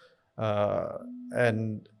 No.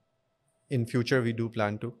 And in future we do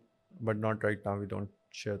plan to, but not right now. We don't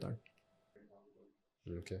share that.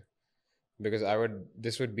 Okay. Because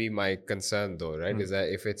this would be my concern though, right? Is that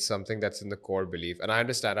if it's something that's in the core belief, and I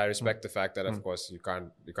respect the fact that of course you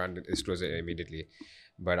can't disclose it immediately,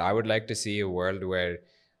 but I would like to see a world where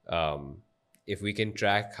if we can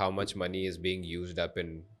track how much money is being used up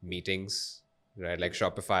in meetings, right? Like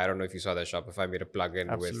Shopify, I don't know if you saw that Shopify made a plugin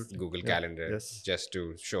with Absolutely. Google Yeah. Calendar Yes. just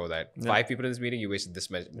to show that 5 people in this meeting, you wasted this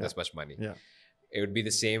much money. Yeah. It would be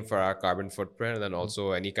the same for our carbon footprint, and then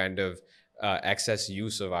also any kind of excess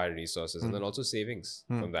use of our resources, and then also savings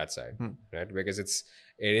from that side, right? Because it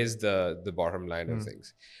is the bottom line of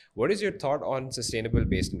things. What is your thought on sustainable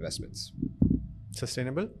based investments?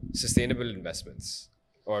 Sustainable investments,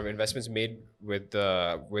 or investments made with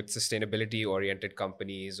sustainability oriented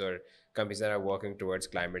companies, or companies that are working towards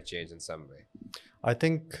climate change in some way. I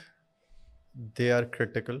think they are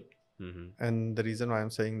critical. And the reason why I'm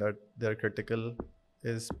saying that they're critical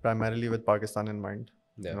is primarily with Pakistan in mind.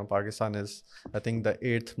 Pakistan is, I think, the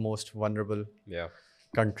 8th most vulnerable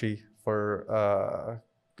country for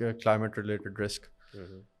climate related risk.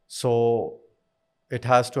 So it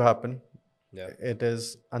has to happen. It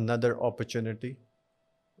is another opportunity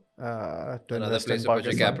to invest in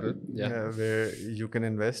Pakistan, where you can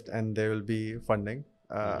invest and there will be funding.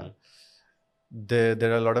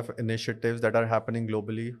 There are a lot of initiatives that are happening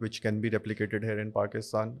globally which can be replicated here in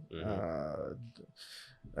Pakistan.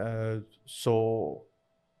 So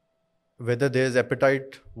whether there's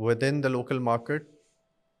appetite within the local market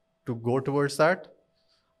to go towards that,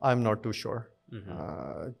 I'm not too sure.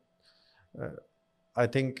 I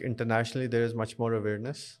think internationally there is much more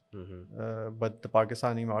awareness, but the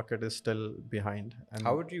Pakistani market is still behind. And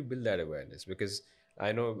how would you build that awareness? Because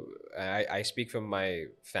I know I speak from my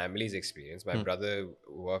family's experience. My Hmm. brother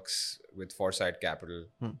works with Foresight Capital.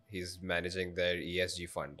 Hmm. He's managing their ESG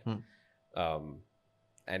fund. Hmm. Um,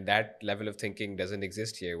 and that level of thinking doesn't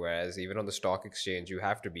exist here. Whereas even on the stock exchange, you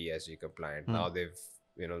have to be ESG compliant. Hmm. Now they've,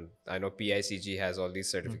 I know PICG has all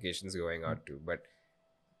these Hmm. certifications going Hmm. out too, but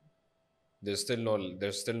there's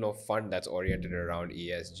still no fund that's oriented around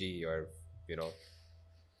ESG or you know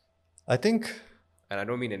I think and I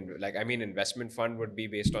don't mean I mean investment fund would be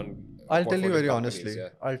based on I'll tell you portfolio very companies. honestly. Yeah.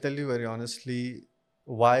 I'll tell you very honestly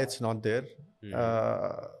why it's not there. Hmm.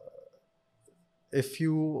 Uh, if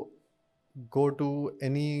you go to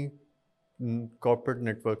any corporate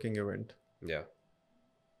networking event, Yeah.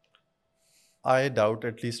 I doubt,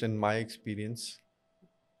 at least in my experience,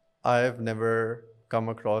 I've never come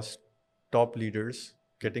across top leaders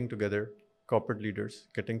getting together, corporate leaders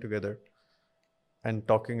getting together and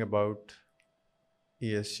talking about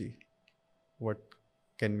ESG. What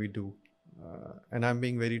can we do? And I'm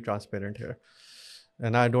being very transparent here.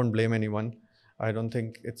 And I don't blame anyone. I don't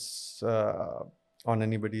think it's on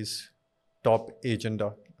anybody's top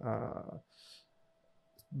agenda. Uh,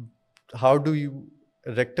 how do you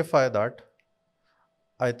rectify that?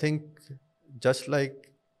 I think just like,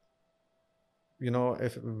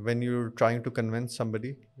 if when you're trying to convince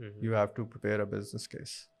somebody, Hmm. you have to prepare a business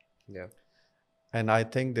case. Yeah. And I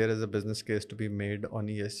think there is a business case to be made on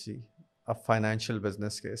ESG, a financial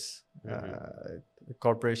business case. Hmm.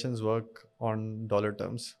 Corporations work on dollar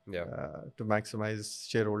terms Yeah. to maximize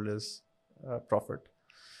shareholders' profit.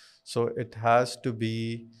 So it has to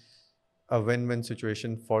be a win-win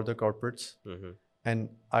situation for the corporates. Hmm. And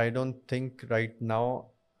I don't think right now,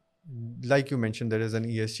 like you mentioned, there is an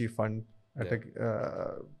ESG fund.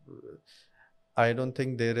 Yeah. I don't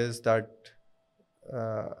think there is that.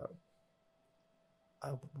 Uh,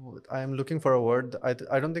 I I am looking for a word.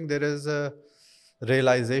 I don't think there is a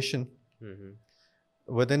realization Hmm.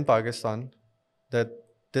 within Pakistan that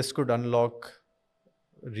this could unlock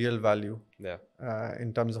real value Yeah.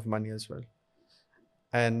 in terms of money as well.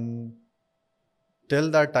 And till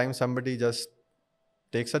that time, somebody just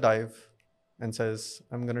takes a dive and says,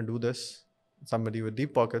 I'm going to do this. Somebody with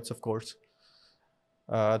deep pockets, of course.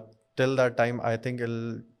 Uh, till that time, I think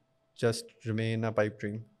it'll just remain a pipe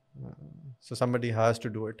dream. Uh, so somebody has to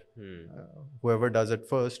do it. Hmm. Whoever does it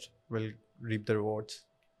first will reap the rewards.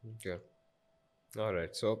 Okay. All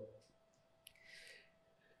right. So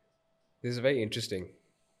this is very interesting.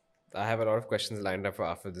 I have a lot of questions lined up for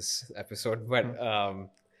after this episode, Hmm. but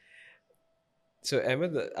so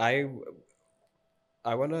Ahmed,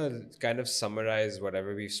 I want to kind of summarize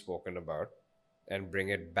whatever we've spoken about and bring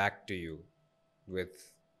it back to you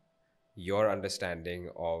with your understanding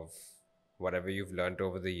of whatever you've learned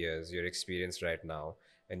over the years, your experience right now,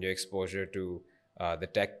 and your exposure to the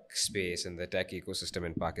tech space and the tech ecosystem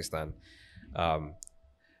in Pakistan. Um,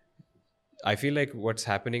 I feel like what's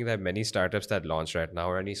happening that many startups that launch right now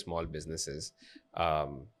or any small businesses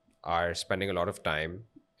um, are spending a lot of time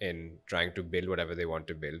in trying to build whatever they want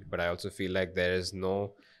to build. But I also feel like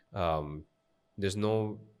um, there's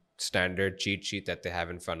no standard cheat sheet that they have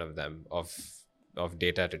in front of them of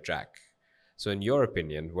data to track. So, in your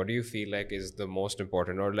opinion, what do you feel like is the most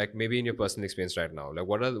important, or like maybe in your personal experience right now, like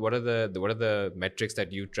what are the metrics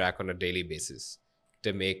that you track on a daily basis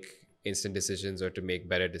to make instant decisions or to make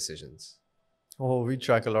better decisions? Oh, we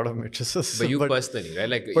track a lot of matrices, But you but personally, right?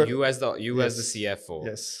 Like per, you as the yes, CFO,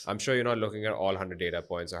 yes. I'm sure you're not looking at all 100 data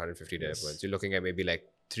points or 150 data Yes. points. You're looking at maybe like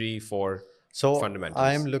three, four So I'm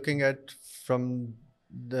fundamentals. looking at from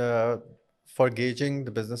the for gauging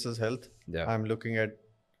the business's health. Yeah. I'm looking at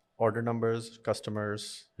order numbers,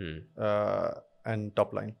 customers, Hmm. uh, and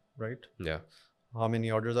top line. Right? Yeah. How many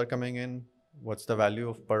orders are coming in? What's the value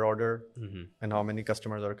of per order? Hmm. And how many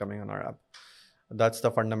customers are coming on our app? That's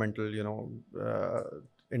the fundamental,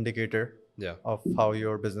 indicator Yeah. of how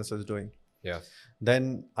your business is doing. Yeah.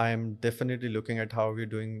 Then I'm definitely looking at how we're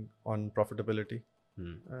doing on profitability.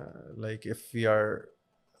 Hmm. Like if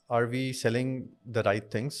are we selling the right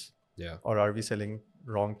things Yeah. or are we selling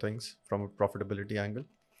wrong things from a profitability angle?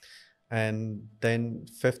 And then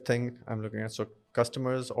fifth thing I'm looking at, so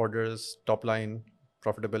customers, orders, top line,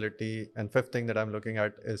 profitability, and fifth thing that I'm looking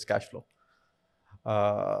at is cash flow.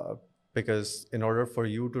 Uh, because in order for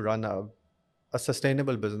you to run a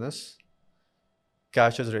sustainable business,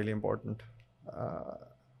 cash is really important. Uh,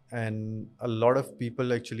 and a lot of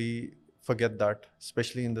people actually forget that,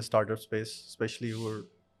 especially in the startup space, especially who are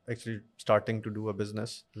actually starting to do a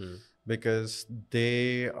business, Hmm. because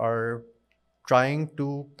they are trying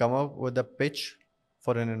to come up with a pitch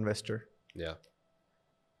for an investor. Yeah.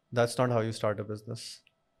 That's not how you start a business.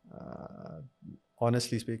 Uh,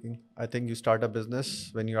 Honestly speaking, I think you start a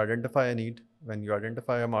business when you identify a need, when you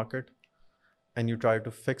identify a market, and you try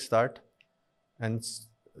to fix that, and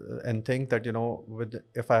and think that, you know, with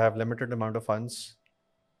if I have limited amount of funds,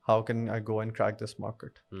 how can I go and crack this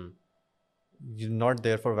market? You're not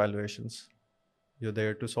there for valuations. You're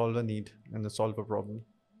there to solve a need and to solve a problem.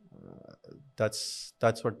 That's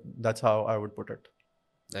how I would put it.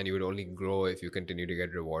 And you would only grow if you continue to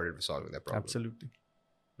get rewarded for solving that problem. Absolutely.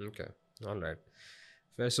 Okay. All right.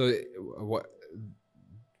 Fair. So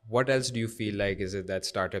what else do you feel like is it that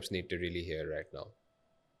startups need to really hear right now?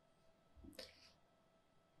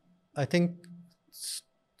 I think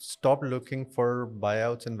stop looking for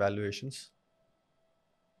buyouts and valuations.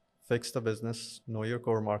 Fix the business, know your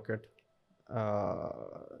core market,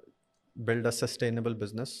 build a sustainable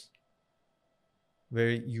business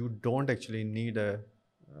where you don't actually need a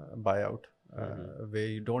buyout, where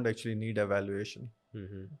you don't actually need a valuation.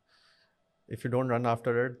 If you don't run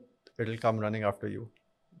after it, it'll come running after you.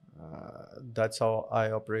 That's how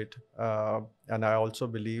I operate. And I also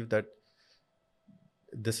believe that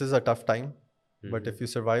this is a tough time, but if you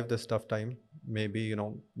survive this tough time, maybe, you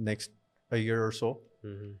know, next a year or so,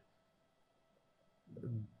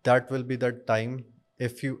 that will be the time.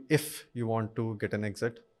 If you want to get an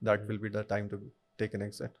exit, that will be the time to take an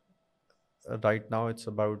exit. Right now, it's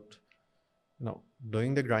about, you know,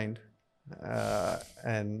 doing the grind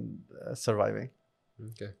and surviving.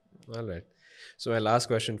 Okay. All right. So my last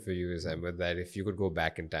question for you is, Ahmad, that if you could go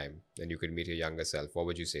back in time and you could meet your younger self, what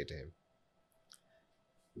would you say to him?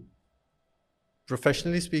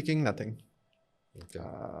 Professionally speaking, nothing. Okay.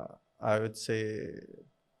 I would say,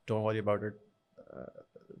 don't worry about it.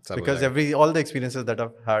 Some of Because that- all the experiences that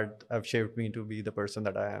I've had have shaped me to be the person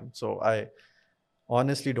that I am. So I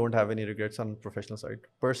honestly don't have any regrets on professional side.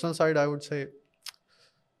 Personal side, I would say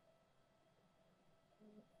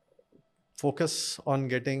focus on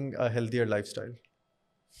getting a healthier lifestyle.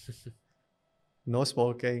 No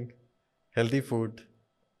smoking, healthy food.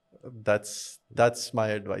 That's my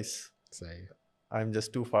advice. Say, I'm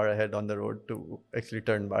just too far ahead on the road to actually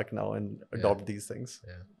turn back now and adopt these things.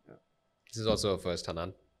 yeah. This is also a first,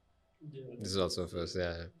 Hanan. Yeah. This is also a first.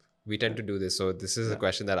 Yeah. We tend to do this. So this is a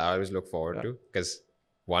question that I always look forward to, because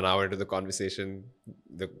 1 hour into the conversation,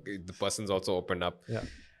 the person's also opened up. Yeah.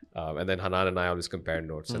 And then Hanan and I always compare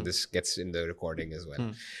notes, and this gets in the recording as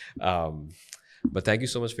well. But thank you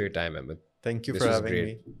so much for your time, Ahmed. Thank you This for was having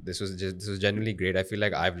great. me. This was genuinely great. I feel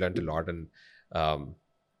like I've learned a lot, and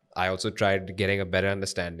I also tried getting a better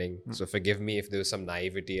understanding. So forgive me if there was some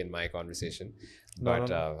naivety in my conversation, but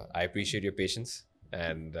No. I appreciate your patience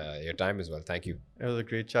and your time as well. Thank you. It was a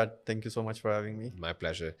great chat. Thank you so much for having me. My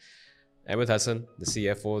pleasure. Ahmed Hassan, the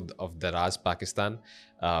CFO of Daraz, Pakistan.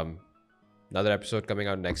 Another episode coming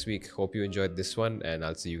out next week. Hope you enjoyed this one, and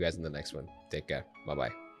I'll see you guys in the next one. Take care.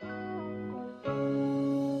 Bye-bye.